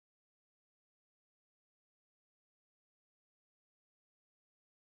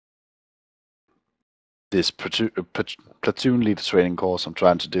this platoon leader training course I'm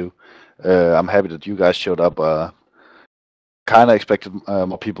trying to do. I'm happy that you guys showed up. Kind of expected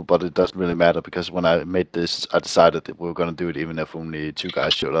more people, but it doesn't really matter because when I made this, I decided that we were going to do it even if only 2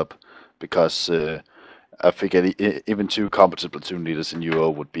 guys showed up, because I figured even 2 competent platoon leaders in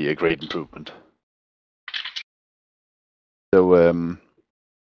UO would be a great improvement. So,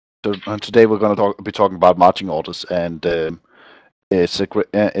 today we're going to be talking about marching orders, and it's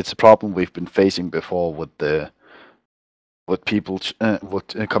a problem we've been facing before with people,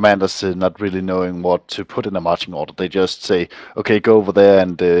 commanders not really knowing what to put in a marching order. They just say, okay, go over there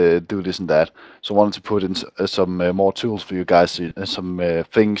and do this and that. So I wanted to put in some more tools for you guys, some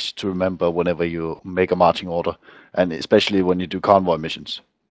things to remember whenever you make a marching order, and especially when you do convoy missions.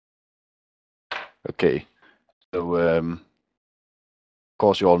 Okay, so of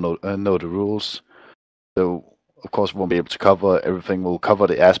course you all know the rules. So of course we won't be able to cover everything. We'll cover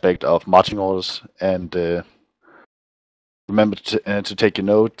the aspect of marching orders, and remember to take your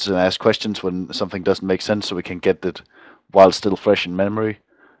notes and ask questions when something doesn't make sense, so we can get it while still fresh in memory,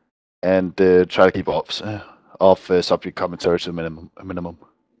 and try to keep off subject commentary to a minimum.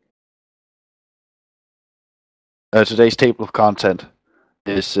 Today's table of content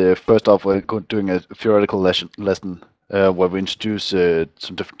is first off we're doing a theoretical lesson where we introduce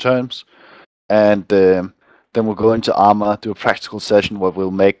some different terms, and then we'll go into ArmA, do a practical session where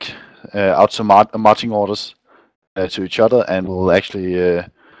we'll make out some marching orders to each other, and we'll actually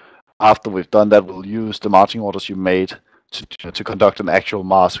after we've done that, we'll use the marching orders you made to conduct an actual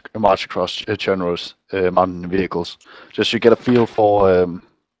march across generous mountain vehicles, just so you get a feel for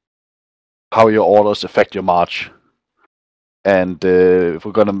how your orders affect your march. And if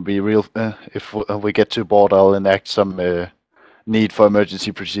we're gonna be real, if we get too bored, I'll enact some need for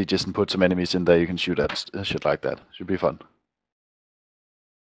emergency procedures and put some enemies in there you can shoot at, shit like that. Should be fun.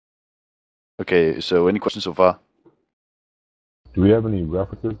 Okay, so any questions so far? Do we have any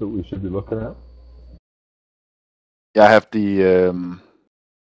references that we should be looking at? Yeah, I have the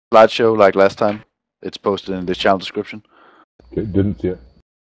slideshow like last time. It's posted in the channel description. Okay, didn't see it.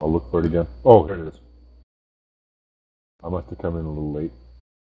 I'll look for it again. Oh, here it is. I must have come in a little late.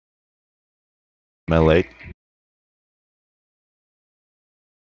 Am I late?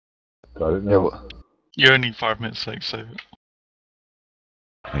 Got it now. Yeah, well, You're only 5 minutes late, so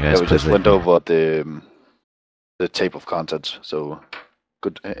we just went over the tape of contents, so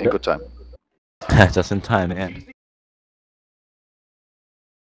good in good time. Just in time, man.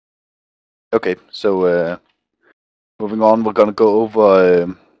 Okay, so moving on, we're gonna go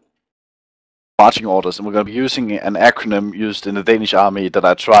over marching orders, and we're gonna be using an acronym used in the Danish army that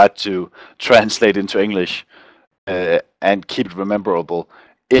I tried to translate into English and keep it memorable.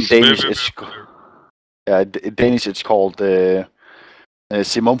 In Danish, in Danish it's called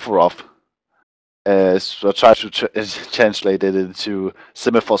Simumforov. So I tried to translate it into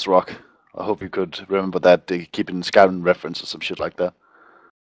Semifos Rock. I hope you could remember that, keep it in Skyrim reference or some shit like that.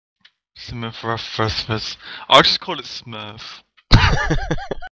 Smurf. I'll just call it Smurf.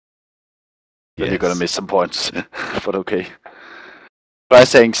 Then you're gonna miss some points, but okay. Try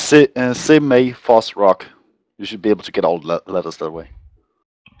saying Semifos Rock. You should be able to get all the letters that way.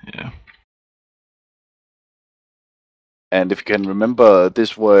 Yeah. And if you can remember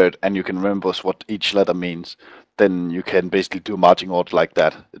this word and you can remember what each letter means, then you can basically do a marching order like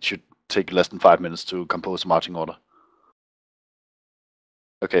that. It should take less than 5 minutes to compose a marching order.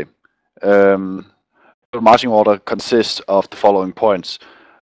 Okay. The marching order consists of the following points: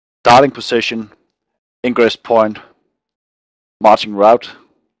 starting position, ingress point, marching route,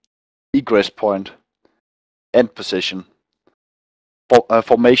 egress point, end position,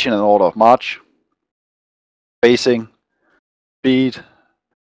 formation and order of march, phasing, speed,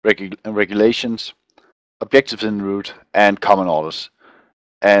 regulations, objectives en route, and common orders.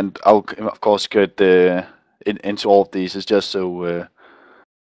 And I'll of course get into all of these. It's just so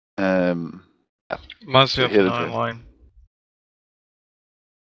Reminds me of 9 line.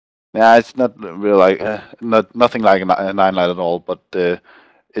 Yeah, it's not really like nothing like a 9 line at all, but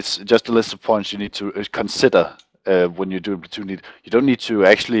it's just a list of points you need to consider when you do platoon lead. You don't need to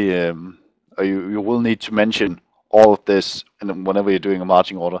actually, you will need to mention all of this whenever you're doing a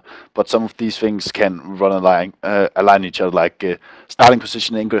marching order, but some of these things can run align each other. Like starting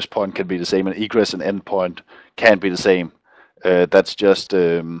position and ingress point can be the same, and egress and end point can be the same. That's just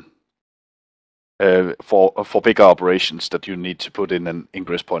for bigger operations that you need to put in an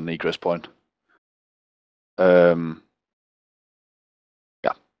ingress point and egress point. Yeah,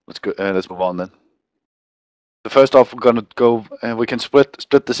 let's go. Let's move on then. So first off, we're gonna go. We can split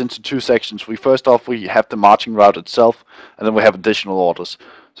this into 2 sections. We have the marching route itself, and then we have additional orders.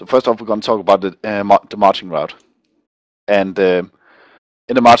 So first off, we're going to talk about the marching route. And in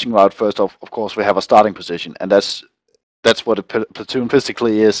the marching route, first off, of course, we have a starting position, and that's what a platoon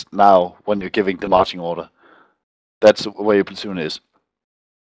physically is now when you're giving the marching order. That's where your platoon is.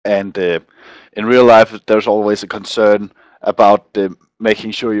 And in real life, there's always a concern about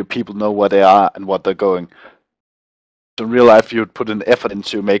making sure your people know where they are and what they're going. So in real life, you'd put an effort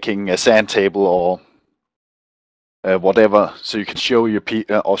into making a sand table or whatever, so you can show your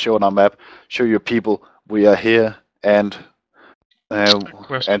or show on our map, show your people we are here and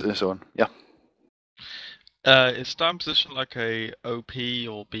so on. Yeah. Is starting position like a OP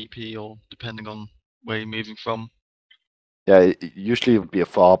or BP or depending on where you're moving from? Yeah, usually it would be a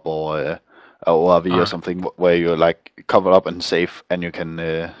fob or a ORV or something where you're like covered up and safe and you can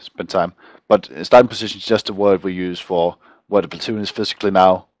spend time. But starting position is just a word we use for where the platoon is physically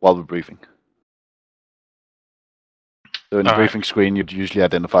now while we're briefing. So in the briefing screen, you'd usually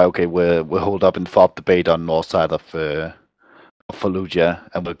identify, okay, we're holed up in fob debate on north side of Fallujah,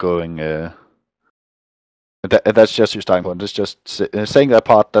 and we're going. That's just your starting point. That's just saying that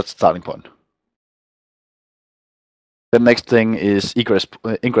part. That's the starting point. The next thing is ingress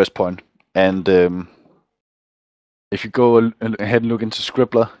point, and if you go ahead and look into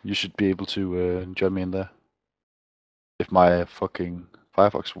Scribbler, you should be able to join me in there. If my fucking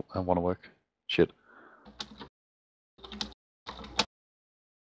Firefox want to work, shit.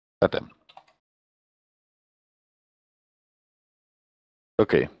 Goddamn.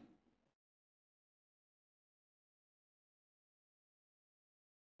 Okay.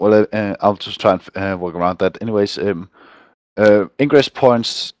 Well, I'll just try and work around that. Anyways, ingress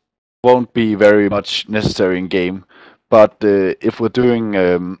points won't be very much necessary in game, but if we're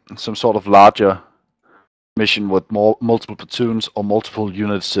doing some sort of larger mission with multiple platoons or multiple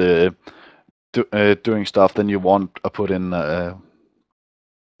units doing stuff, then you want to put in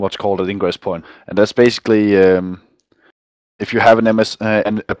what's called an ingress point, and that's basically if you have an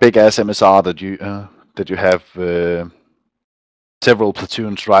a big ass MSR that you have several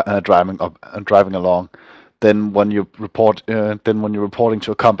platoons driving along. Then when you report, then when you're reporting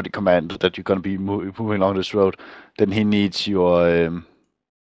to a company commander that you're going to be moving along this road, then he needs your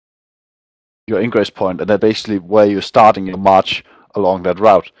ingress point, and that's basically where you're starting your march along that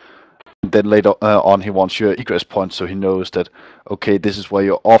route. And then later on, he wants your egress point, so he knows that okay, this is where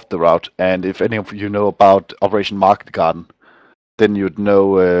you're off the route. And if any of you know about Operation Market Garden, then you'd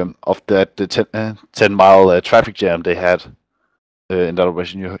know of that the 10-mile traffic jam they had in that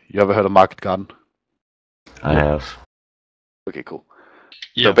operation. You ever heard of Market Garden? I have. Okay, cool.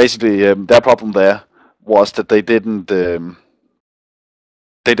 Yeah. So basically, their problem there was that they didn't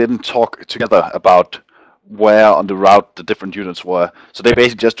talk together about where on the route the different units were. So they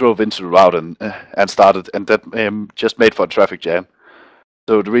basically just drove into the route and started, and that just made for a traffic jam.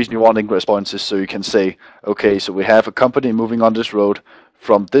 So the reason you want ingress points is so you can say, okay, so we have a company moving on this road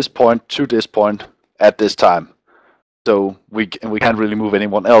from this point to this point at this time. So we can't really move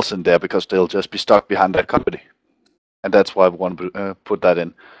anyone else in there because they'll just be stuck behind that company. And that's why we want to put that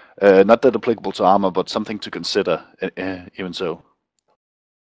in. Not that applicable to ArmA, but something to consider, even so.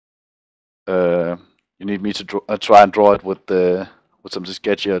 You need me to try and draw it with something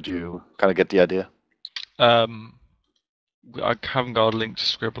sketchy, or do you kind of get the idea? I haven't got a link to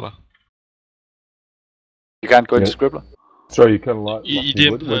Scribbler. You can't go into Scribbler? Sorry, you kind of lost. You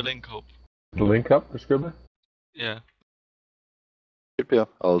didn't put a link up. The link up for Scribbler? Yeah. Should be up.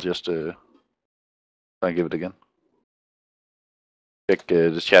 I'll just try and give it again. Check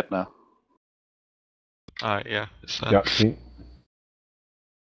the chat now. Alright, yeah. It's Yeah, see?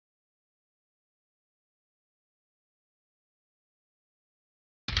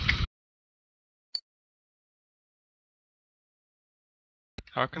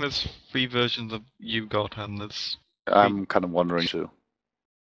 How can there's 3 versions of you got and there's... I'm kind of wondering too.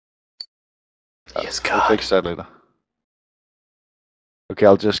 Yes, I'll fix that later. Okay,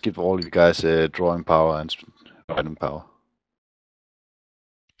 I'll just give all you guys drawing power and writing power.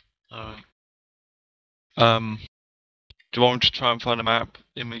 Alright. Do you want me to try and find a map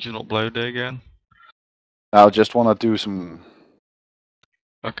image and upload it again? I just want to do some...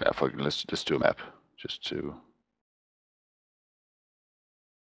 Okay. Yeah, fuck it, let's just do a map. Just to...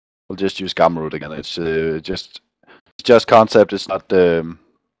 We'll just use gamma root again. It's just concept. It's not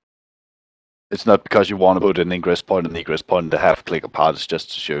it's not because you want to put an ingress point and egress point and a half click apart. It's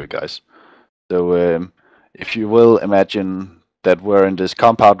just to show you guys. So if you will imagine that we're in this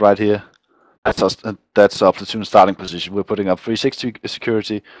compound right here. That's our platoon starting position. We're putting up 360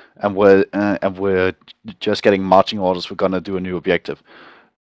 security, and we're just getting marching orders. We're gonna do a new objective.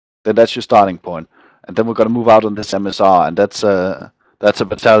 Then that's your starting point, and then we're gonna move out on this MSR, and That's a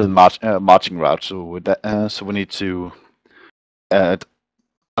battalion marching route. So with that, so we need to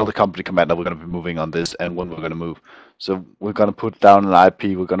tell the company commander we're going to be moving on this and when we're going to move. So we're going to put down an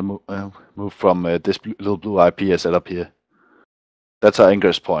IP. We're going to move from this little blue IP I set up here. That's our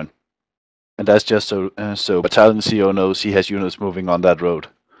ingress point, and that's just so battalion CO knows he has units moving on that road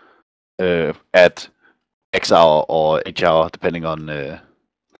at X hour or H hour, depending on.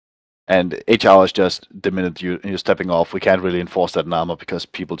 And H hour is just the minute you're stepping off. We can't really enforce that in ArmA because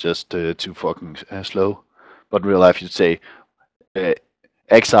people just too fucking slow. But in real life, you'd say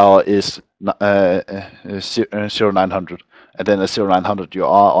X hour is 0900, and then at 0900 you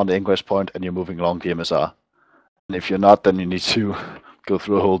are on the ingress point and you're moving along the MSR. And if you're not, then you need to go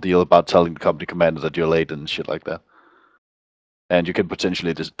through a whole deal about telling the company commander that you're late and shit like that. And you can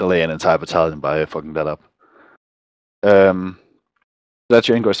potentially delay an entire battalion by fucking that up. That's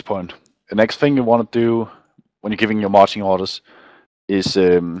your ingress point. The next thing you want to do when you're giving your marching orders is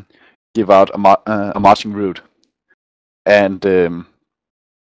give out a marching route. And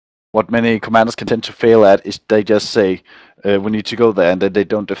what many commanders can tend to fail at is they just say we need to go there, and then they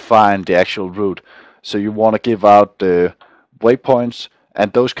don't define the actual route. So you want to give out the waypoints,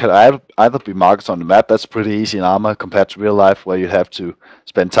 and those can either be markers on the map. That's pretty easy in ArmA compared to real life, where you have to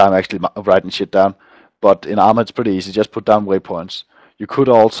spend time actually writing shit down. But in ArmA, it's pretty easy. Just put down waypoints. You could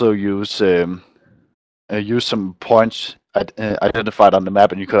also use some points identified on the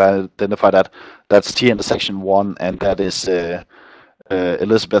map, and you could identify that that's T intersection 1, and that is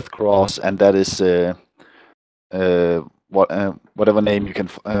Elizabeth Cross, and that is whatever name you can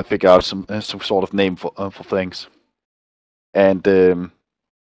figure out, some sort of name for things. And do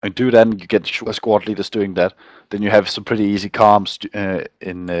that, and you get squad leaders doing that. Then you have some pretty easy comms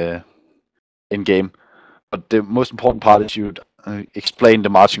in game. But the most important part is you explain the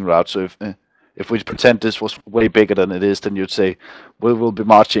marching route. So if we pretend this was way bigger than it is, then you'd say we will be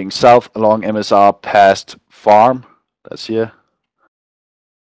marching south along MSR past farm. That's here.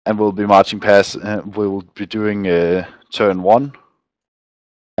 And we'll be marching past. We will be doing turn 1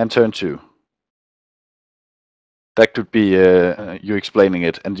 and turn 2. That could be you explaining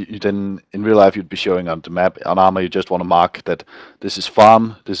it, and you then in real life you'd be showing on the map. On ArmA, you just want to mark that this is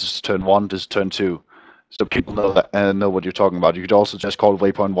farm, this is turn 1, this is turn 2, so people know that know what you're talking about. You could also just call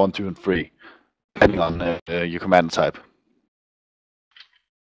waypoint 1, 2, and 3, depending on your command type.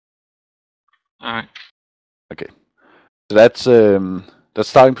 All right. Okay, so that's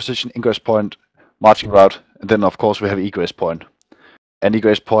starting position, ingress point, marching route, and then of course we have egress point. An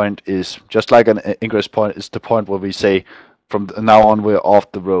egress point is just like an ingress point. It's the point where we say, from now on we're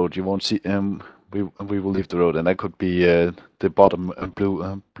off the road. You won't see we will leave the road, and that could be the bottom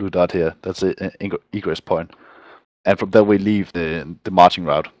blue dot here. That's an egress point, and from there we leave the marching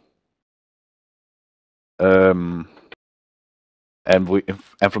route. And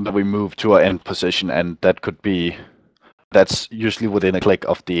from there we move to our end position, and that's usually within a click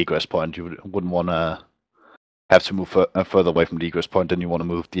of the egress point. You wouldn't want to have to move further away from the egress point, then you want to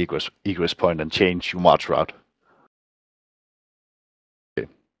move the egress point and change your march route. Okay.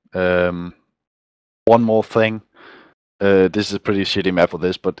 One more thing. This is a pretty shitty map for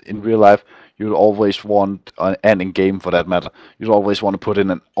this, but in real life, you'd always want, and in game for that matter, you'd always want to put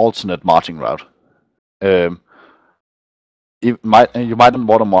in an alternate marching route. You mightn't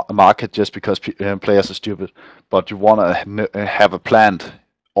want to mark it just because players are stupid, but you want to have a planned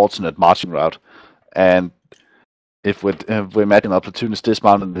alternate marching route. And if we imagine our platoon is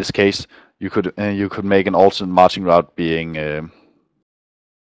dismounted in this case, you could make an alternate marching route being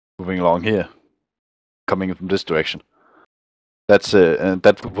moving along here, coming from this direction.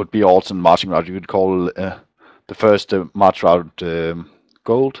 That would be alternate marching route. You could call the first march route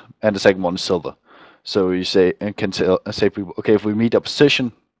gold, and the second one is silver. So you say okay, if we meet a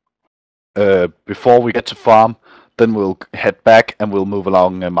position before we get to farm, then we'll head back and we'll move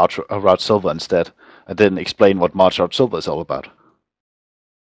along march route silver instead. And then explain what March Route Silver is all about.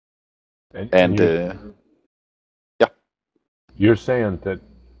 And yeah. You're saying that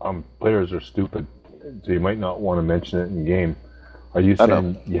players are stupid, so you might not want to mention it in game. Are you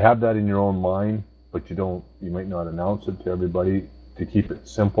saying you have that in your own mind, but you might not announce it to everybody to keep it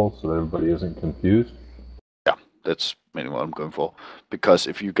simple so that everybody isn't confused? Yeah, that's mainly what I'm going for. Because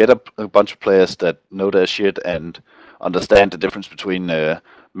if you get a bunch of players that know their shit and understand the difference between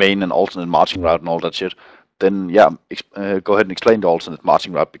main and alternate marching route and all that shit, then yeah, go ahead and explain the alternate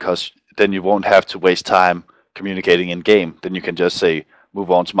marching route, because then you won't have to waste time communicating in game. Then you can just say move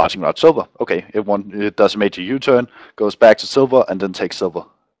on to marching route silver. Okay, it does a major U-turn, goes back to silver, and then takes silver.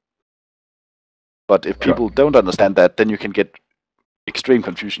 But if people don't understand that, then you can get extreme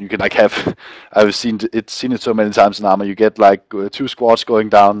confusion. You can like have, I've seen it so many times in ArmA. You get like 2 squads going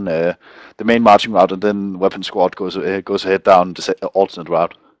down the main marching route, and then weapon squad goes ahead down the alternate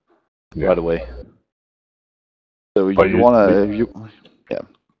route right away. So you want to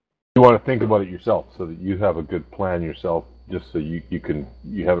You want to think about it yourself so that you have a good plan yourself, just so you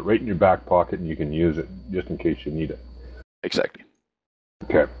have it right in your back pocket and you can use it just in case you need it. Exactly.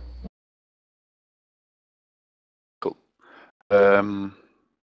 Okay. Cool.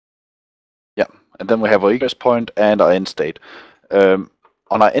 Yeah, and then we have our egress point and our end state. On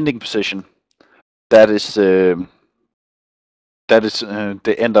our ending position, that is the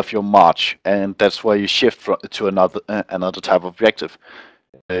end of your march, and that's where you shift to another type of objective.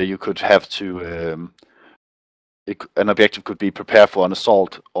 You could have to an objective could be prepare for an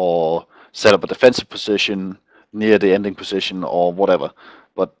assault or set up a defensive position near the ending position or whatever.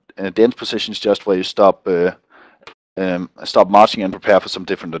 But the end position is just where you stop marching and prepare for some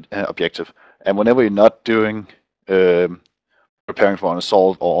different objective. And whenever you're not doing preparing for an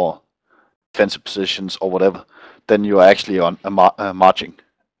assault or defensive positions or whatever, then you are actually on marching.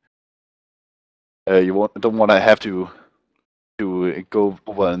 You don't want to have to go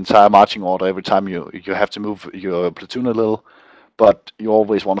over an entire marching order every time you have to move your platoon a little, but you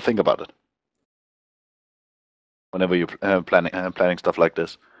always want to think about it whenever you're planning stuff like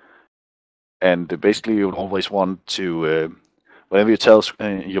this. And basically, you always want to, whenever you tell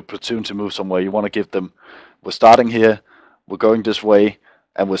your platoon to move somewhere, you want to give them, we're starting here, we're going this way,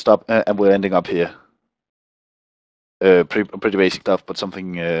 and we're ending up here. Pretty basic stuff, but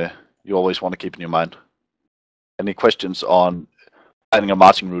something you always want to keep in your mind. Any questions on planning a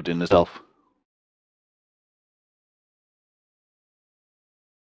marching route in itself?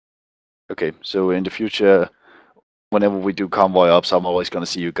 Okay, so in the future, whenever we do convoy ups, I'm always going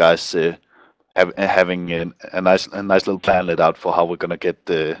to see you guys having a nice little plan laid out for how we're going to get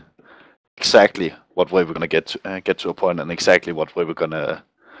exactly what way we're going to get to a point, and exactly what way we're going to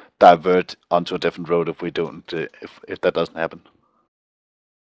divert onto a different road if we don't if that doesn't happen.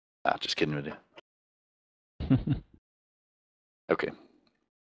 Just kidding with you. Okay.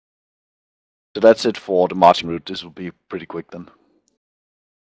 So that's it for the marching route. This will be pretty quick then.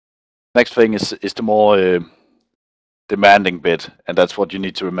 Next thing is the more demanding bit, and that's what you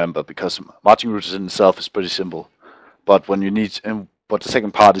need to remember, because marching routes in itself is pretty simple. But when you need, but the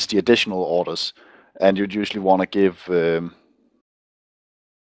second part is the additional orders, and you'd usually want to give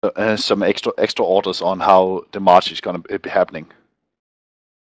some extra orders on how the march is going to be happening.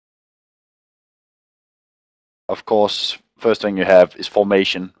 Of course, first thing you have is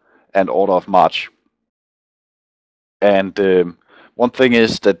formation and order of march. And one thing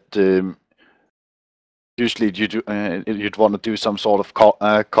is that usually you'd want to do some sort of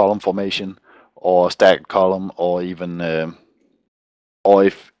column formation or stacked column, or even or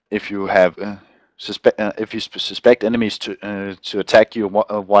if you have if you suspect enemies to attack you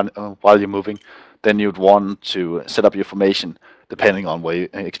while you're moving, then you'd want to set up your formation depending on where you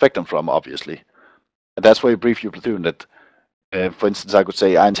expect them from, obviously. And that's where you brief your platoon that, for instance, I could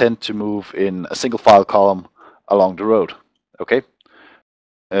say I intend to move in a single file column along the road. Okay.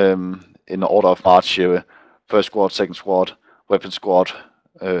 In order of march, first squad, second squad, weapon squad,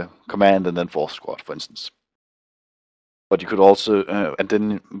 command, and then fourth squad, for instance. But you could also,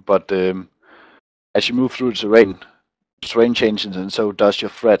 as you move through the terrain changes, and so does your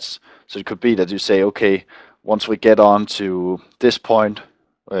threats. So it could be that you say, okay, once we get on to this point,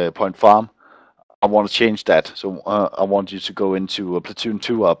 point farm, I want to change that. So I want you to go into a platoon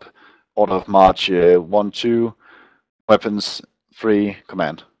 2 up, order of march 1, 2, weapons 3,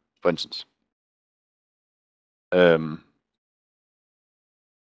 command, for instance.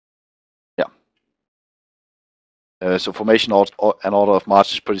 So formation and order of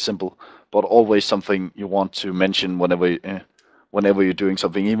march is pretty simple, but always something you want to mention whenever you're doing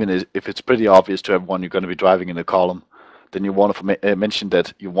something, even if it's pretty obvious to everyone you're going to be driving in a column. Then you want to mention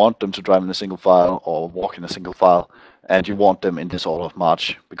that you want them to drive in a single file or walk in a single file, and you want them in this order of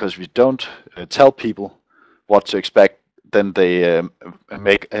march. Because if you don't tell people what to expect, then they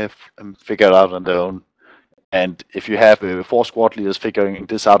figure it out on their own. And if you have 4 squad leaders figuring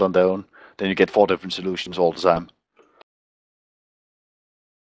this out on their own, then you get 4 different solutions all the time.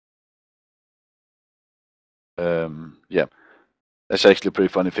 Yeah, that's actually a pretty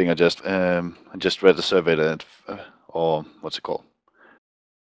funny thing. I just read a survey that, or what's it called?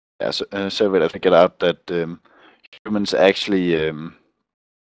 Yeah, a survey that figured out that humans actually,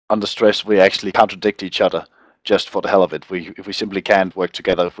 under stress, we actually contradict each other just for the hell of it. If we simply can't work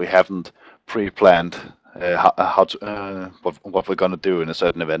together, if we haven't pre-planned what we're gonna do in a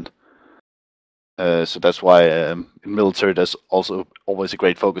certain event. So that's why in military there's also always a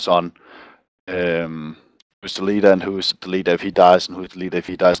great focus on who's the leader and who's the leader if he dies and who's the leader if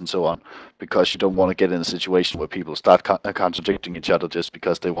he dies and so on, because you don't want to get in a situation where people start contradicting each other just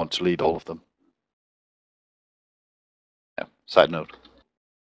because they want to lead all of them. Yeah, side note.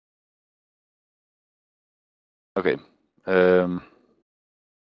 Okay,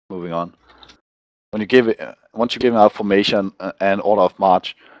 moving on. When you give it, once you give out formation and order of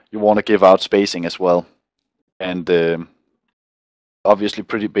march, you want to give out spacing as well, and obviously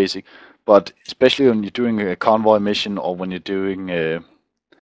pretty basic, but especially when you're doing a convoy mission or when you're doing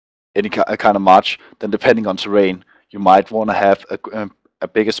any kind of march, then depending on terrain, you might want to have a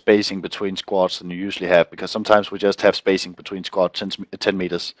bigger spacing between squads than you usually have, because sometimes we just have spacing between squads 10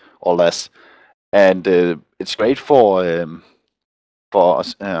 meters or less, and it's great for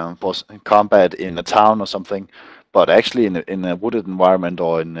combat in a town or something, but actually in a wooded environment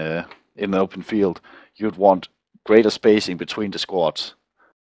or in an open field, you'd want greater spacing between the squads.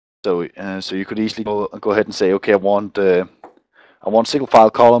 So so you could easily go ahead and say, okay, I want single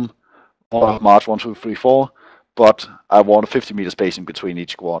file column, order of march 1, 2, 3, 4, but I want a 50-meter spacing between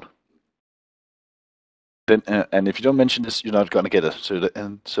each squad. Then and if you don't mention this, you're not going to get it.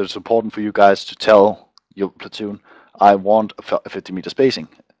 So it's important for you guys to tell your platoon, I want a 50-meter spacing.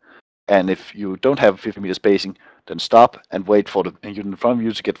 And if you don't have a 50-meter spacing, then stop and wait for the unit in front of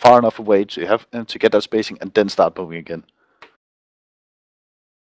you to get far enough away to have to get that spacing, and then start moving again.